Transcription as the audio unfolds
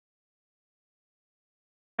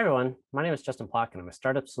Hi, everyone. My name is Justin Plock, and I'm a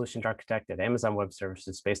startup solutions architect at Amazon Web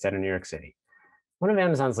Services based out of New York City. One of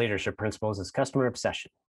Amazon's leadership principles is customer obsession.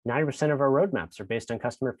 90% of our roadmaps are based on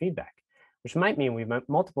customer feedback, which might mean we've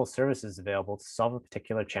multiple services available to solve a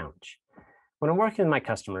particular challenge. When I'm working with my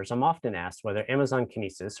customers, I'm often asked whether Amazon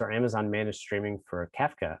Kinesis or Amazon Managed Streaming for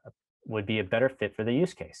Kafka would be a better fit for the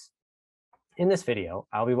use case. In this video,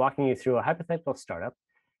 I'll be walking you through a hypothetical startup,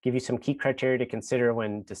 give you some key criteria to consider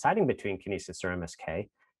when deciding between Kinesis or MSK,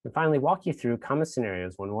 and finally walk you through common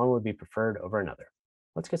scenarios when one would be preferred over another.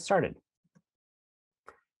 Let's get started.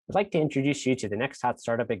 I'd like to introduce you to the next hot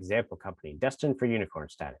startup example company, destined for unicorn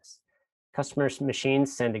status. Customers'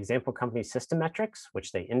 machines send example company system metrics,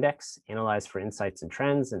 which they index, analyze for insights and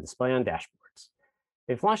trends, and display on dashboards.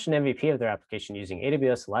 They've launched an MVP of their application using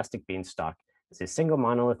AWS Elastic Beanstalk as a single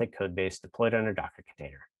monolithic code base deployed on a Docker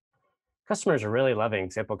container. Customers are really loving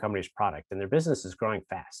Example Company's product, and their business is growing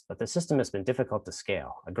fast, but the system has been difficult to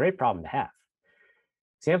scale, a great problem to have.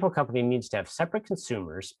 Example Company needs to have separate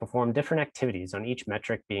consumers perform different activities on each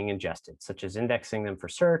metric being ingested, such as indexing them for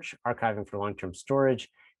search, archiving for long-term storage,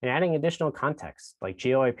 and adding additional context like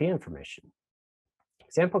geo-IP information.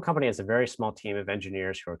 Example Company has a very small team of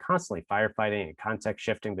engineers who are constantly firefighting and context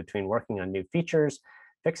shifting between working on new features,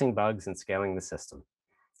 fixing bugs, and scaling the system.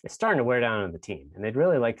 It's starting to wear down on the team, and they'd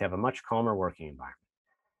really like to have a much calmer working environment.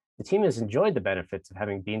 The team has enjoyed the benefits of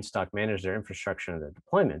having Beanstalk manage their infrastructure and their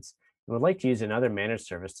deployments, and would like to use another managed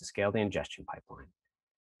service to scale the ingestion pipeline.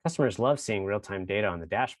 Customers love seeing real-time data on the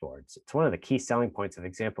dashboards. It's one of the key selling points of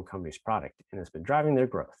Example Company's product and has been driving their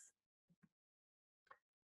growth.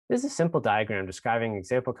 This is a simple diagram describing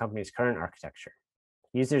Example Company's current architecture.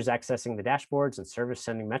 Users accessing the dashboards and service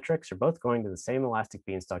sending metrics are both going to the same Elastic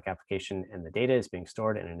Beanstalk application, and the data is being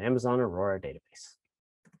stored in an Amazon Aurora database.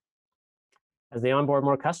 As they onboard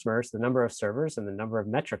more customers, the number of servers and the number of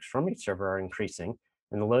metrics from each server are increasing,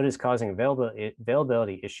 and the load is causing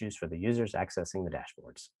availability issues for the users accessing the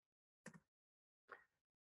dashboards.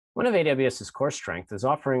 One of AWS's core strengths is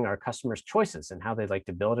offering our customers choices in how they'd like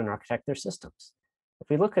to build and architect their systems. If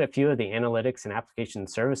we look at a few of the analytics and application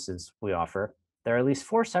services we offer, there are at least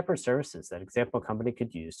 4 separate services that Example Company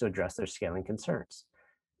could use to address their scaling concerns.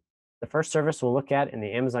 The first service we'll look at in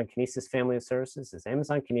the Amazon Kinesis family of services is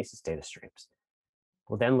Amazon Kinesis Data Streams.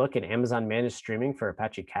 We'll then look at Amazon Managed Streaming for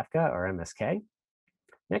Apache Kafka, or MSK.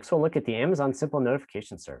 Next, we'll look at the Amazon Simple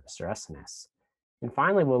Notification Service, or SNS. And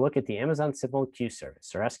finally, we'll look at the Amazon Simple Queue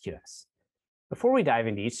Service, or SQS. Before we dive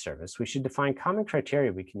into each service, we should define common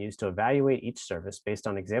criteria we can use to evaluate each service based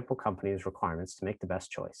on Example Company's requirements to make the best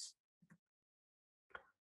choice.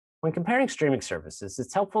 When comparing streaming services,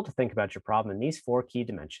 it's helpful to think about your problem in these 4 key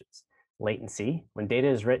dimensions. Latency, when data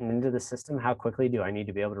is written into the system, how quickly do I need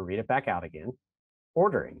to be able to read it back out again?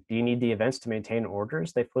 Ordering, do you need the events to maintain order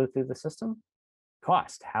as they flow through the system?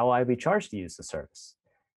 Cost, how will I be charged to use the service?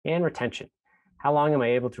 And retention, how long am I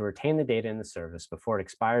able to retain the data in the service before it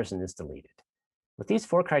expires and is deleted? With these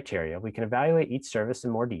 4 criteria, we can evaluate each service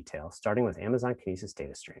in more detail, starting with Amazon Kinesis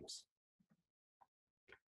Data Streams.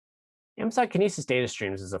 Amazon Kinesis Data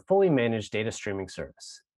Streams is a fully managed data streaming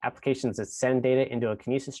service. Applications that send data into a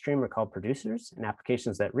Kinesis stream are called producers, and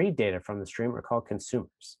applications that read data from the stream are called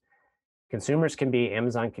consumers. Consumers can be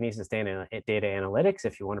Amazon Kinesis data analytics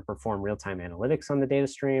if you want to perform real-time analytics on the data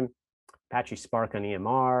stream, Apache Spark on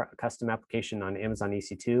EMR, a custom application on Amazon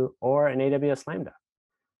EC2, or an AWS Lambda.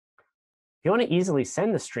 If you want to easily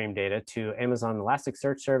send the stream data to Amazon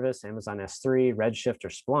Elasticsearch Service, Amazon S3, Redshift, or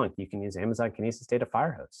Splunk, you can use Amazon Kinesis Data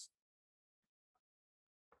Firehose.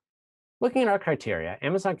 Looking at our criteria,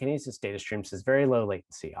 Amazon Kinesis Data Streams has very low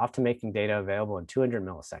latency, often making data available in 200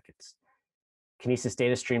 milliseconds. Kinesis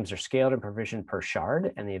data streams are scaled and provisioned per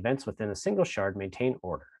shard, and the events within a single shard maintain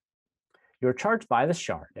order. You are charged by the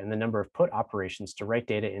shard and the number of put operations to write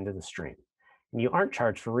data into the stream, and you aren't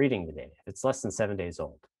charged for reading the data if it's less than 7 days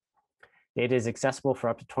old. Data is accessible for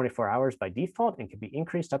up to 24 hours by default and can be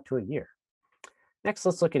increased up to a year. Next,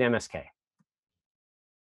 let's look at MSK.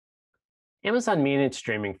 Amazon Managed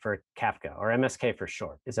Streaming for Kafka, or MSK for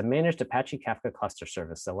short, is a managed Apache Kafka cluster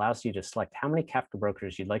service that allows you to select how many Kafka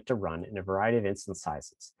brokers you'd like to run in a variety of instance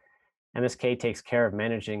sizes. MSK takes care of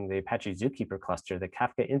managing the Apache Zookeeper cluster that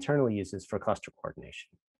Kafka internally uses for cluster coordination.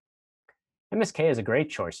 MSK is a great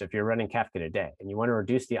choice if you're running Kafka today and you want to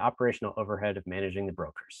reduce the operational overhead of managing the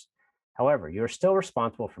brokers. However, you are still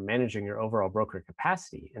responsible for managing your overall broker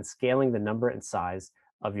capacity and scaling the number and size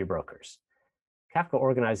of your brokers. Kafka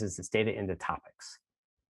organizes its data into topics.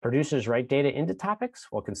 Producers write data into topics,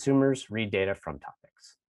 while consumers read data from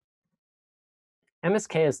topics.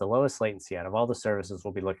 MSK is the lowest latency out of all the services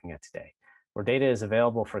we'll be looking at today, where data is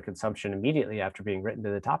available for consumption immediately after being written to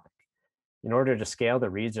the topic. In order to scale the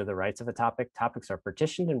reads or the writes of a topic, topics are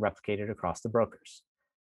partitioned and replicated across the brokers.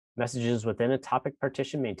 Messages within a topic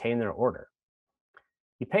partition maintain their order.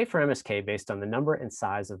 You pay for MSK based on the number and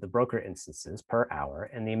size of the broker instances per hour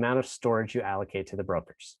and the amount of storage you allocate to the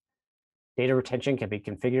brokers. Data retention can be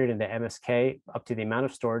configured into MSK up to the amount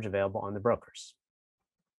of storage available on the brokers.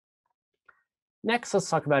 Next, let's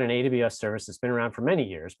talk about an AWS service that's been around for many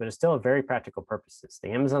years, but is still of very practical purposes, the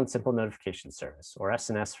Amazon Simple Notification Service, or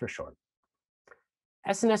SNS for short.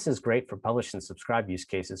 SNS is great for publish and subscribe use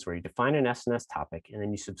cases where you define an SNS topic and then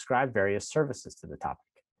you subscribe various services to the topic.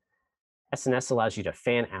 SNS allows you to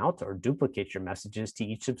fan out or duplicate your messages to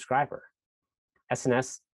each subscriber.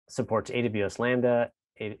 SNS supports AWS Lambda,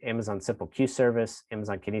 Amazon Simple Queue Service,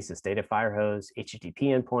 Amazon Kinesis Data Firehose,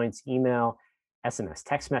 HTTP endpoints, email, SMS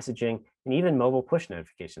text messaging, and even mobile push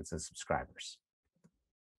notifications to subscribers.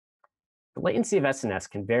 The latency of SNS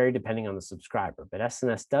can vary depending on the subscriber, but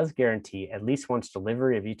SNS does guarantee at least once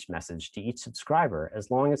delivery of each message to each subscriber as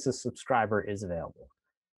long as the subscriber is available.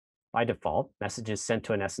 By default, messages sent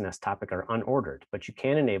to an SNS topic are unordered, but you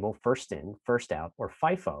can enable first in, first out, or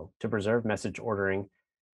FIFO to preserve message ordering.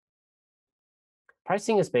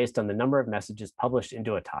 Pricing is based on the number of messages published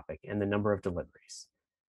into a topic and the number of deliveries.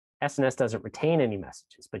 SNS doesn't retain any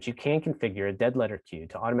messages, but you can configure a dead letter queue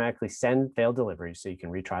to automatically send failed deliveries so you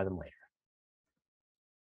can retry them later.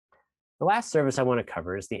 The last service I want to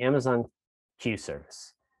cover is the Amazon Queue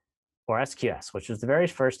Service, or SQS, which was the very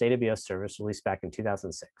first AWS service released back in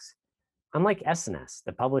 2006. Unlike SNS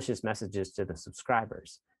that publishes messages to the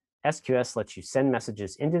subscribers, SQS lets you send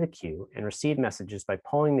messages into the queue and receive messages by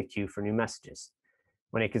polling the queue for new messages.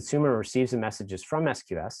 When a consumer receives the messages from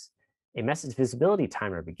SQS, a message visibility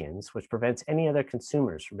timer begins, which prevents any other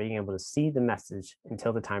consumers from being able to see the message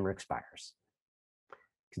until the timer expires.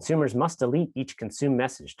 Consumers must delete each consumed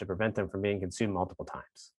message to prevent them from being consumed multiple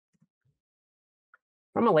times.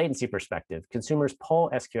 From a latency perspective, consumers poll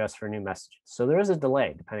SQS for new messages, so there is a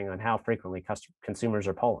delay depending on how frequently consumers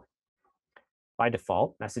are polling. By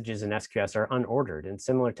default, messages in SQS are unordered, and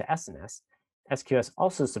similar to SNS, SQS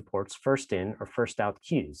also supports first in or first out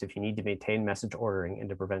queues if you need to maintain message ordering and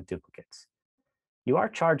to prevent duplicates. You are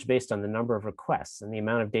charged based on the number of requests and the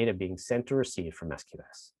amount of data being sent or received from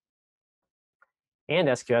SQS. And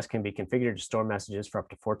SQS can be configured to store messages for up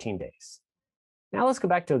to 14 days. Now let's go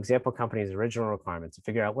back to Example Company's original requirements and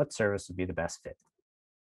figure out what service would be the best fit.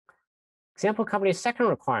 Example Company's second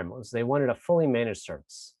requirement was they wanted a fully managed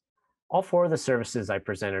service. All four of the services I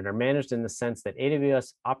presented are managed in the sense that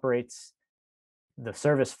AWS operates the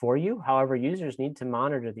service for you. However, users need to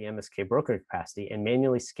monitor the MSK broker capacity and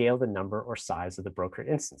manually scale the number or size of the broker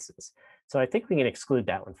instances. So I think we can exclude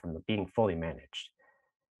that one from being fully managed.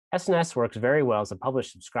 SNS works very well as a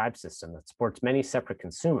publish-subscribe system that supports many separate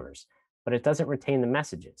consumers, but it doesn't retain the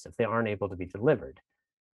messages if they aren't able to be delivered.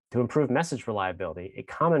 To improve message reliability, a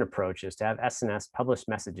common approach is to have SNS publish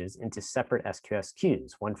messages into separate SQS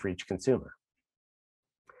queues, one for each consumer.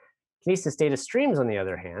 Kinesis Data Streams, on the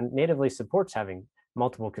other hand, natively supports having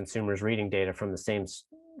multiple consumers reading data from the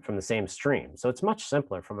same stream, so it's much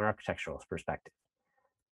simpler from an architectural perspective.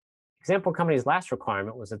 Example Company's last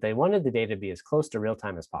requirement was that they wanted the data to be as close to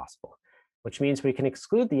real-time as possible, which means we can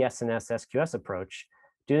exclude the SNS SQS approach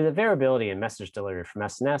due to the variability in message delivery from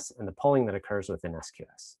SNS and the polling that occurs within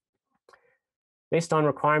SQS. Based on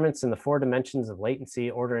requirements in the 4 dimensions of latency,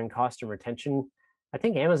 ordering, cost, and retention, I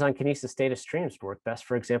think Amazon Kinesis Data Streams would work best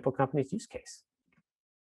for Example Company's use case.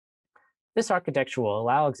 This architecture will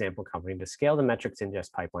allow Example Company to scale the metrics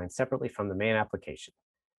ingest pipeline separately from the main application.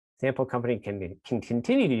 Example Company can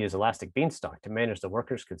continue to use Elastic Beanstalk to manage the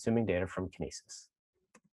workers consuming data from Kinesis.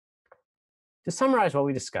 To summarize what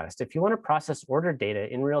we discussed, if you want to process ordered data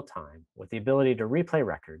in real time with the ability to replay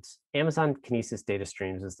records, Amazon Kinesis Data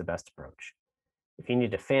Streams is the best approach. If you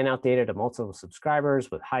need to fan out data to multiple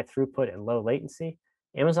subscribers with high throughput and low latency,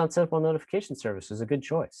 Amazon Simple Notification Service is a good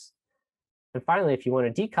choice. And finally, if you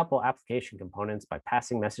want to decouple application components by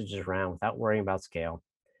passing messages around without worrying about scale,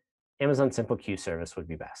 Amazon Simple Queue Service would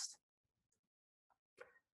be best.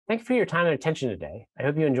 Thank you for your time and attention today. I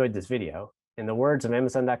hope you enjoyed this video. In the words of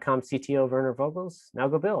Amazon.com CTO Werner Vogels, now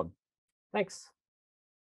go build. Thanks.